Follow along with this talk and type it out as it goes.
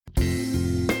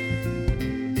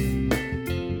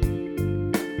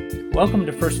Welcome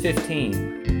to First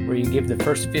 15, where you give the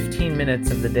first 15 minutes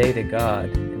of the day to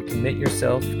God and commit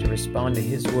yourself to respond to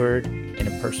His Word in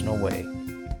a personal way.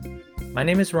 My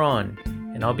name is Ron,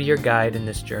 and I'll be your guide in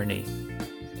this journey.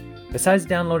 Besides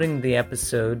downloading the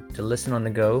episode to listen on the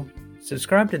go,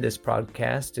 subscribe to this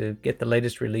podcast to get the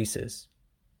latest releases.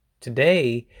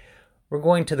 Today, we're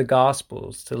going to the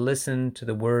Gospels to listen to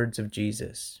the words of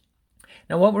Jesus.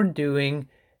 Now, what we're doing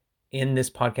in this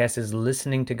podcast is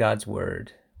listening to God's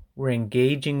Word. We're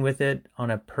engaging with it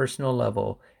on a personal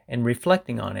level and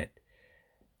reflecting on it.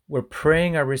 We're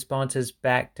praying our responses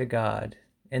back to God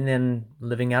and then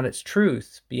living out its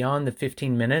truth beyond the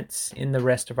 15 minutes in the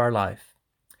rest of our life.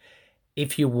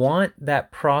 If you want that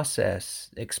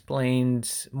process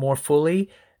explained more fully,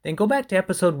 then go back to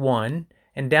episode 1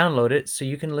 and download it so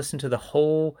you can listen to the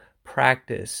whole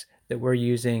practice that we're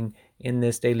using in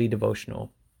this daily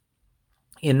devotional.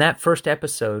 In that first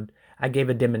episode, I gave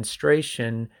a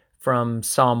demonstration from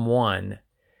Psalm 1.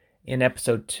 In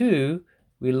episode 2,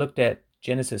 we looked at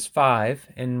Genesis 5,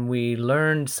 and we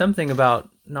learned something about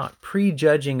not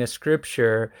prejudging a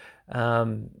scripture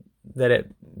that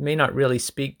it may not really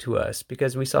speak to us,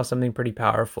 because we saw something pretty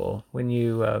powerful when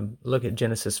you look at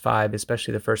Genesis 5,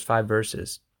 especially the first 5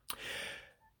 verses.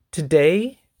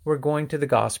 Today, we're going to the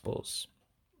Gospels.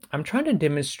 I'm trying to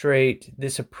demonstrate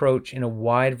this approach in a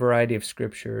wide variety of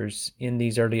scriptures in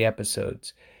these early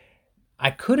episodes. I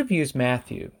could have used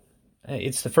Matthew.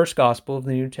 It's the first gospel of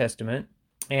the New Testament,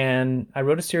 and I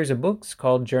wrote a series of books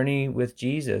called Journey with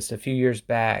Jesus a few years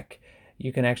back.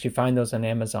 You can actually find those on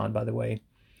Amazon, by the way.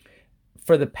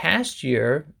 For the past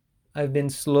year, I've been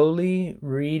slowly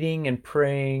reading and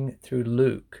praying through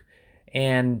Luke,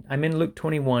 and I'm in Luke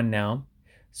 21 now.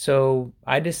 So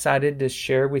I decided to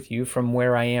share with you from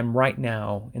where I am right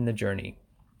now in the journey.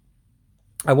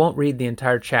 I won't read the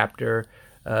entire chapter,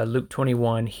 Luke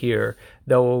 21 here,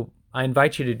 though I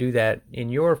invite you to do that in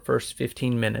your first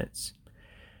 15 minutes.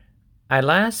 I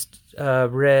last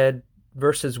read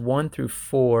verses 1 through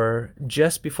 4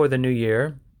 just before the new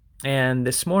year, and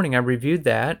this morning I reviewed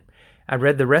that. I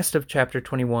read the rest of chapter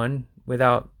 21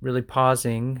 without really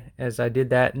pausing as I did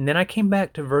that, and then I came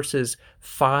back to verses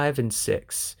 5 and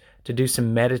 6 to do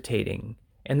some meditating,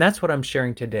 and that's what I'm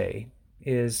sharing today,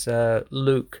 is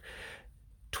Luke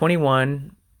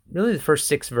 21, really the first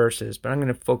 6 verses, but I'm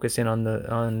going to focus in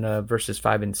on verses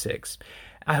 5 and 6.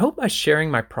 I hope by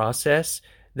sharing my process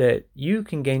that you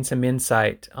can gain some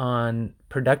insight on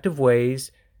productive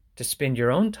ways to spend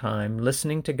your own time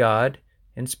listening to God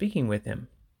and speaking with Him.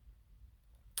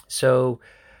 So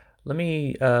let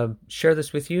me share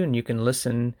this with you, and you can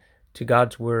listen to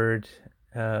God's Word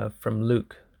from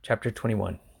Luke chapter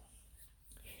 21.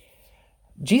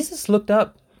 Jesus looked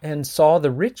up and saw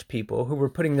the rich people who were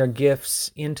putting their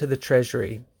gifts into the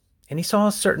treasury. And he saw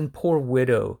a certain poor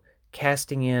widow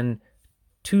casting in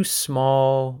 2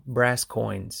 small brass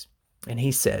coins. And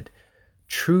he said,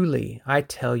 "Truly, I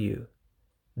tell you,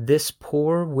 this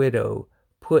poor widow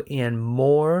put in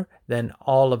more than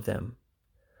all of them.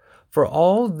 For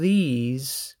all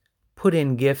these put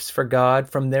in gifts for God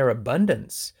from their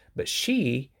abundance, but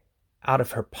she, out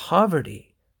of her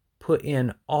poverty, put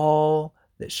in all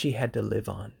that she had to live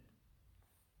on."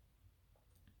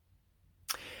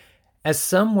 As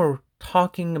some were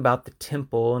talking about the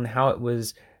temple and how it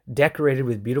was decorated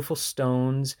with beautiful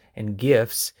stones and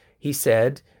gifts, he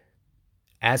said,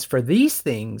 "As for these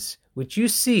things which you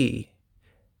see,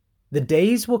 the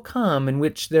days will come in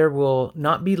which there will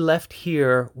not be left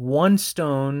here one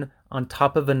stone on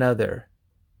top of another,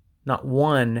 not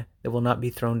one that will not be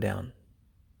thrown down."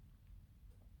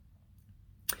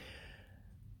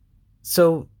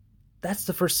 So that's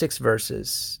the first 6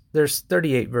 verses. There's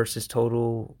 38 verses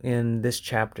total in this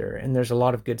chapter, and there's a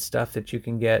lot of good stuff that you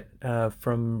can get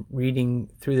from reading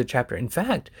through the chapter. In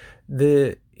fact,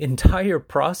 the entire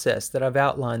process that I've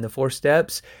outlined, the 4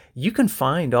 steps, you can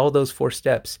find all those 4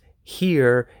 steps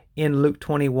here in Luke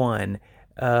 21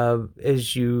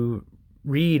 as you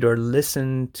read or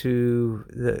listen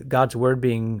to God's Word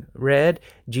being read.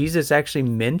 Jesus actually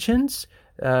mentions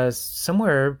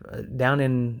somewhere down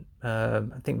in I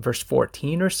think verse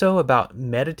 14 or so about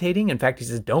meditating. In fact, he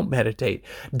says, don't meditate.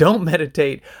 Don't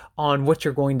meditate on what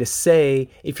you're going to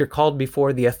say if you're called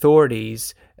before the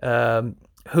authorities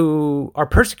who are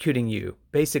persecuting you,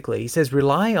 basically. He says,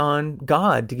 rely on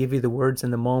God to give you the words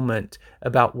in the moment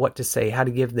about what to say, how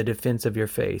to give the defense of your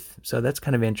faith. So that's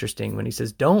kind of interesting when he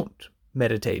says, don't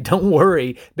meditate. Don't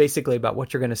worry, basically, about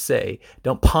what you're going to say.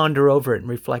 Don't ponder over it and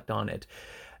reflect on it.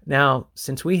 Now,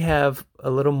 since we have a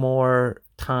little more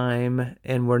time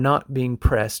and we're not being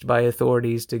pressed by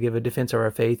authorities to give a defense of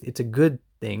our faith, it's a good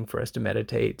thing for us to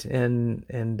meditate. And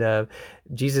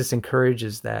Jesus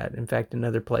encourages that, in fact, in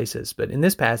other places. But in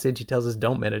this passage, he tells us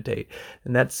don't meditate.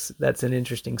 And that's an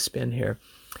interesting spin here.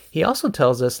 He also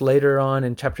tells us later on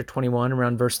in chapter 21,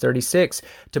 around verse 36,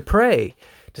 to pray,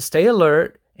 to stay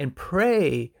alert and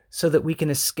pray so that we can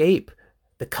escape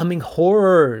the coming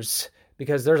horrors,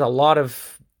 because there's a lot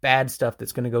of bad stuff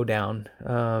that's going to go down.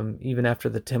 Even after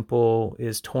the temple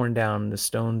is torn down, the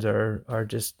stones are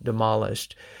just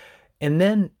demolished. And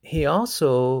then he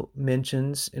also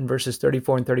mentions in verses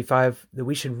 34 and 35 that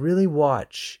we should really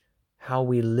watch how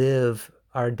we live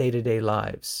our day-to-day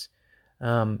lives.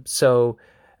 So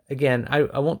again,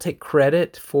 I won't take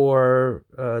credit for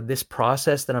this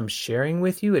process that I'm sharing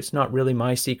with you. It's not really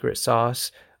my secret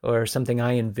sauce or something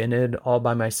I invented all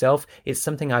by myself. It's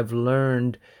something I've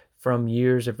learned from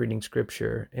years of reading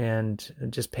Scripture and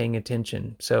just paying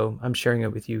attention. So I'm sharing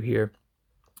it with you here.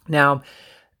 Now,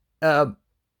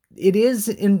 it is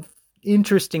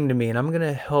interesting to me, and I'm going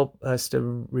to help us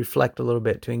to reflect a little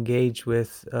bit, to engage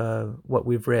with what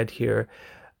we've read here.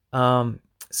 Some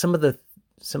of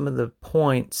the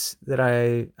points that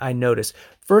I noticed.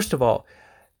 First of all,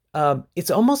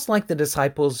 it's almost like the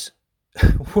disciples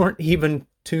weren't even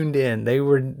tuned in. They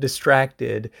were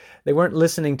distracted. They weren't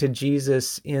listening to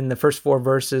Jesus in the first 4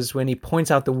 verses when he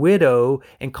points out the widow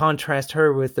and contrasts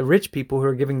her with the rich people who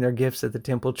are giving their gifts at the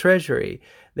temple treasury.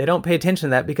 They don't pay attention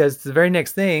to that, because the very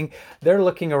next thing, they're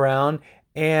looking around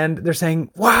and they're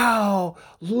saying, wow,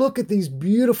 look at these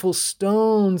beautiful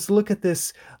stones. Look at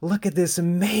this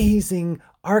amazing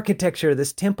architecture,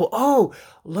 this temple. Oh,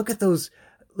 look at those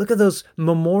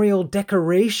memorial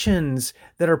decorations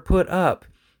that are put up.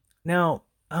 Now,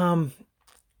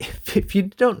 if you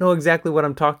don't know exactly what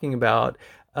I'm talking about,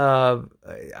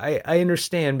 I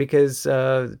understand, because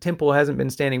the temple hasn't been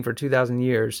standing for 2,000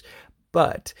 years.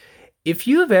 But if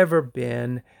you have ever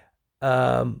been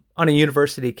on a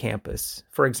university campus,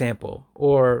 for example,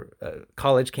 or a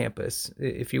college campus,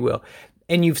 if you will,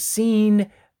 and you've seen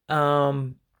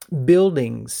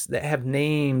buildings that have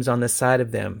names on the side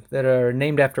of them that are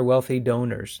named after wealthy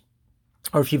donors,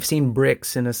 or if you've seen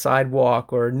bricks in a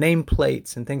sidewalk or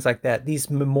nameplates and things like that, these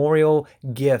memorial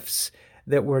gifts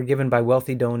that were given by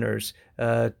wealthy donors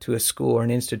to a school or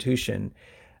an institution.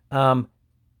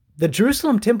 The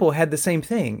Jerusalem temple had the same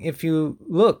thing. If you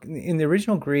look in the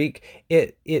original Greek,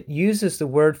 it uses the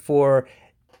word for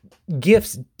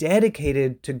gifts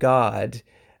dedicated to God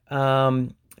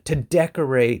to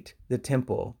decorate the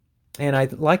temple. And I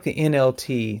like the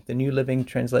NLT, the New Living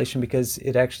Translation, because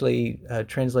it actually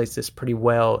translates this pretty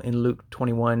well in Luke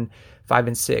 21, 5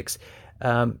 and 6.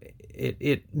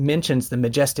 It mentions the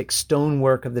majestic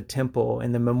stonework of the temple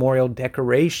and the memorial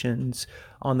decorations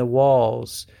on the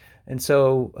walls. And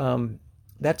so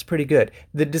that's pretty good.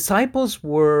 The disciples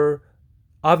were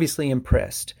obviously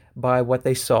impressed by what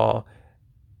they saw,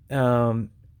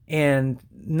 and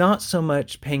not so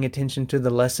much paying attention to the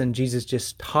lesson Jesus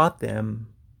just taught them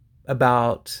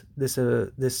about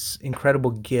this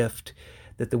incredible gift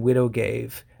that the widow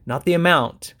gave. Not the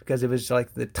amount, because it was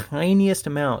like the tiniest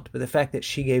amount, but the fact that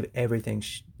she gave everything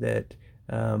that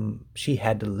she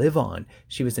had to live on.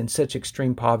 She was in such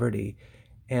extreme poverty,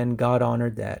 and God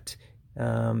honored that.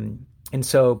 And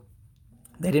so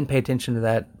they didn't pay attention to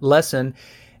that lesson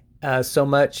so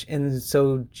much. And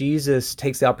so Jesus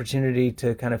takes the opportunity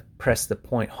to kind of press the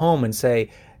point home and say,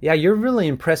 yeah, you're really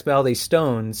impressed by all these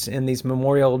stones and these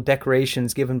memorial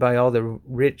decorations given by all the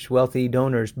rich, wealthy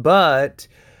donors, but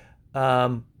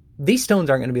these stones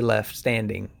aren't going to be left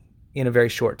standing in a very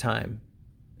short time.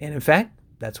 And in fact,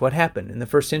 that's what happened. In the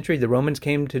first century, the Romans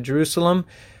came to Jerusalem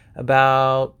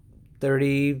about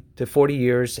 30 to 40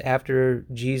 years after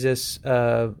Jesus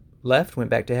left, went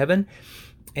back to heaven.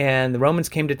 And the Romans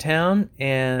came to town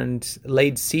and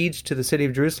laid siege to the city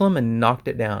of Jerusalem and knocked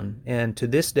it down. And to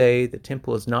this day, the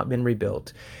temple has not been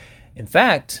rebuilt. In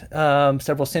fact,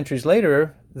 several centuries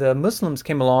later, the Muslims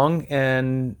came along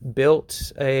and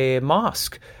built a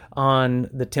mosque on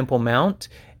the Temple Mount,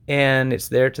 and it's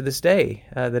there to this day,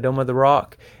 the Dome of the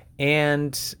Rock.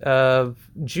 And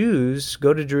Jews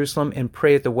go to Jerusalem and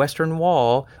pray at the Western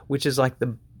Wall, which is like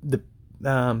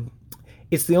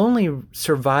it's the only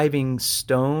surviving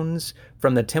stones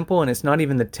from the temple, and it's not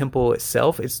even the temple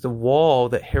itself. It's the wall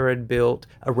that Herod built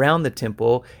around the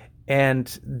temple,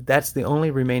 and that's the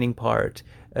only remaining part,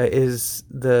 is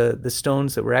the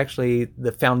stones that were actually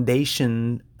the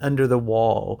foundation under the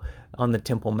wall on the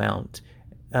Temple Mount.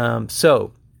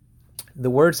 So the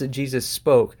words that Jesus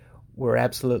spoke were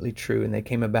absolutely true, and they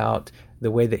came about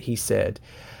the way that he said.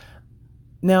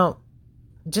 Now,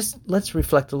 just let's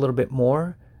reflect a little bit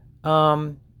more.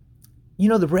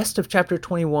 The rest of chapter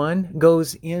 21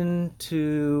 goes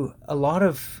into a lot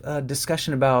of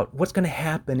discussion about what's going to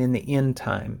happen in the end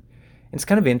time. It's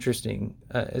kind of interesting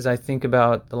as I think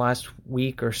about the last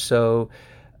week or so,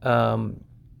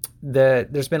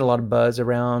 that there's been a lot of buzz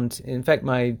around. In fact,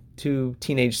 my 2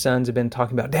 teenage sons have been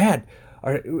talking about, Dad,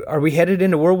 are we headed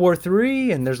into World War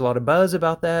III? And there's a lot of buzz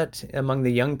about that among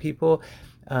the young people.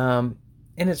 And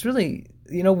it's really,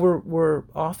 we're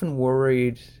often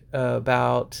worried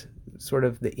about sort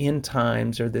of the end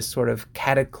times or this sort of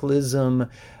cataclysm.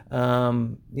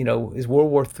 Is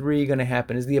World War III going to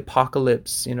happen? Is the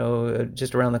apocalypse,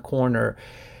 just around the corner?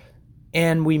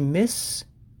 And we miss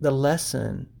the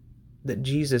lesson that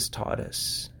Jesus taught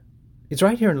us. It's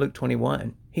right here in Luke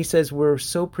 21. He says we're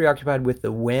so preoccupied with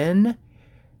the when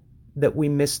that we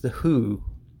miss the who.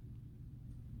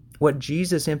 What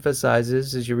Jesus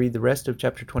emphasizes as you read the rest of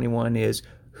chapter 21 is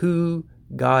who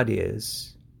God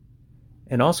is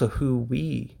and also who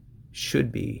we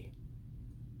should be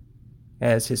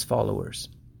as his followers.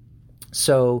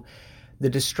 So the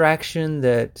distraction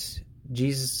that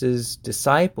Jesus'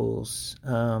 disciples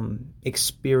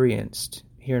experienced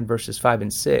here in verses 5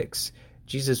 and 6,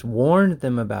 Jesus warned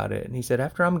them about it. And he said,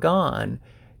 after I'm gone,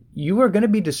 you are going to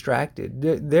be distracted.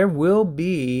 There will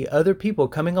be other people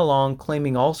coming along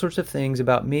claiming all sorts of things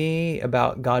about me,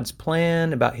 about God's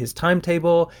plan, about his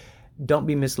timetable. Don't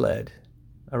be misled.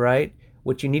 All right?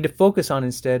 What you need to focus on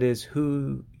instead is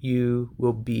who you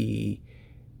will be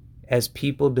as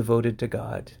people devoted to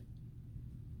God.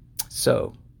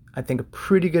 So, I think a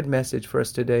pretty good message for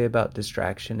us today about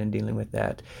distraction and dealing with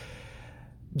that.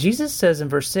 Jesus says in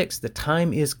verse 6, the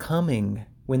time is coming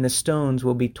when the stones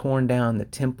will be torn down, the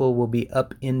temple will be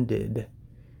upended.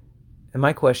 And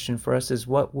my question for us is,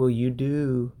 what will you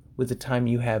do with the time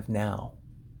you have now,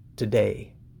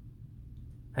 today?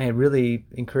 I really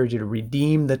encourage you to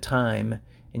redeem the time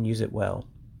and use it well.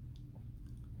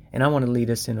 And I want to lead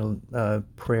us in a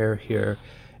prayer here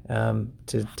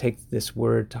to take this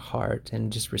word to heart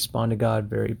and just respond to God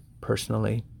very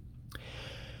personally.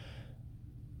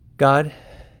 God,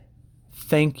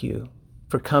 thank you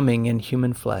for coming in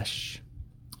human flesh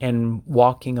and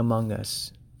walking among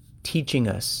us, teaching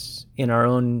us in our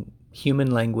own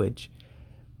human language.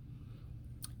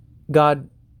 God,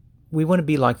 we want to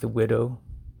be like the widow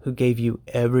who gave you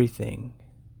everything,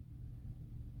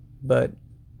 but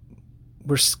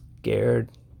we're scared.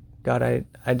 God,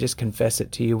 I just confess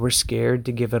it to you. We're scared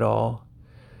to give it all.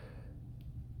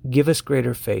 Give us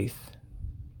greater faith.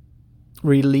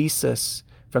 Release us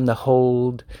from the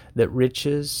hold that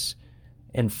riches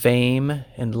and fame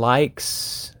and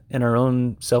likes and our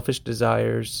own selfish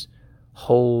desires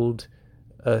hold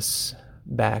us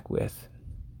back with.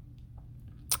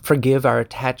 Forgive our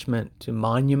attachment to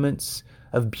monuments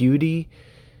of beauty,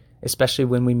 especially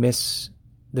when we miss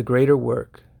the greater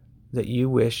work that you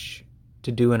wish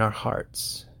to do in our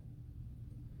hearts.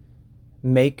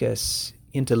 Make us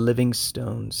into living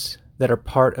stones that are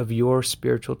part of your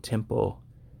spiritual temple,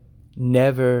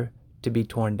 never to be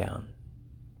torn down.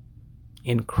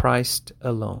 In Christ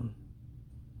alone.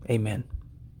 Amen.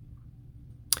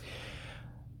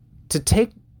 To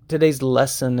take today's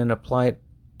lesson and apply it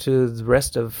to the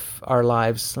rest of our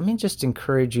lives, let me just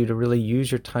encourage you to really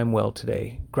use your time well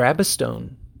today. Grab a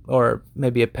stone, or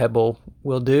maybe a pebble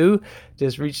will do.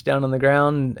 Just reach down on the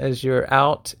ground as you're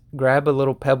out, grab a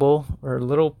little pebble or a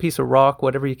little piece of rock,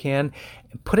 whatever you can,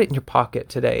 and put it in your pocket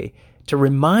today to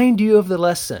remind you of the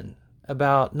lesson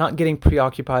about not getting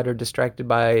preoccupied or distracted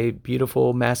by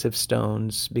beautiful, massive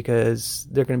stones, because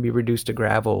they're going to be reduced to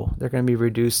gravel. They're going to be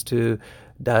reduced to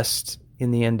dust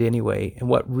in the end anyway. And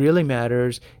what really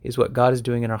matters is what God is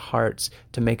doing in our hearts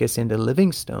to make us into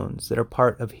living stones that are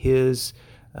part of His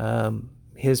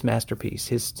masterpiece,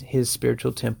 His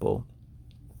spiritual temple.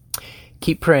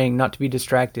 Keep praying not to be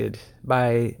distracted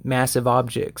by massive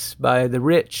objects, by the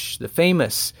rich, the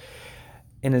famous,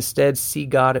 and instead see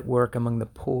God at work among the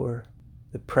poor,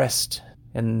 the pressed,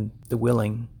 and the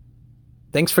willing.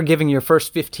 Thanks for giving your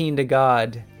first 15 to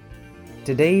God.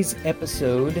 Today's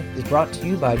episode is brought to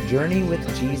you by Journey with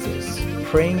Jesus,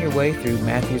 praying your way through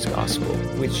Matthew's Gospel,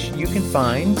 which you can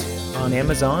find on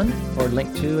Amazon or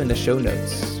link to in the show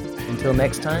notes. Until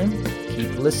next time,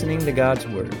 keep listening to God's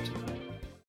Word.